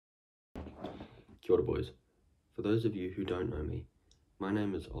Kia ora boys. For those of you who don't know me, my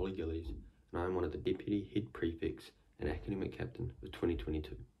name is Gillies and I am one of the Deputy Head Prefects and Academic Captain of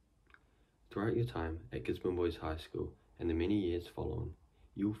 2022. Throughout your time at Gisborne Boys High School and the many years following,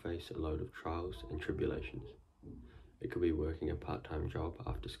 you'll face a load of trials and tribulations. It could be working a part-time job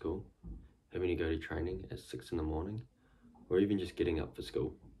after school, having to go to training at 6 in the morning, or even just getting up for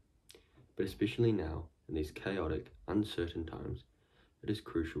school. But especially now, in these chaotic, uncertain times, it is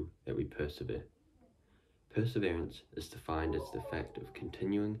crucial that we persevere. Perseverance is defined as the fact of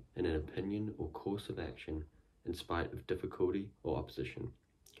continuing in an opinion or course of action in spite of difficulty or opposition.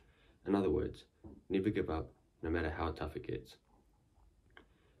 In other words, never give up no matter how tough it gets.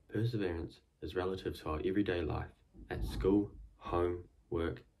 Perseverance is relative to our everyday life at school, home,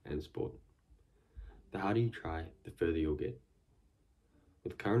 work and sport. The harder you try, the further you'll get.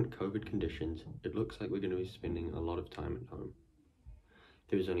 With current COVID conditions, it looks like we're going to be spending a lot of time at home.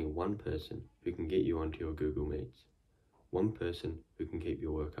 There is only one person who can get you onto your Google Meets, one person who can keep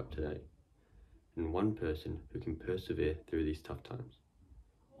your work up to date, and one person who can persevere through these tough times.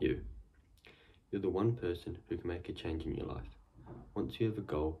 You. You're the one person who can make a change in your life. Once you have a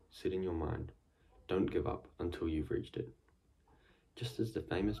goal set in your mind, don't give up until you've reached it. Just as the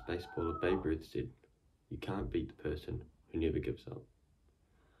famous baseballer Babe Ruth said, you can't beat the person who never gives up.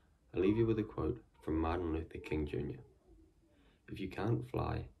 I leave you with a quote from Martin Luther King Jr. If you can't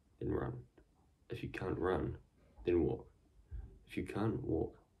fly, then run. If you can't run, then walk. If you can't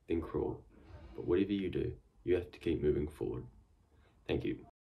walk, then crawl. But whatever you do, you have to keep moving forward. Thank you.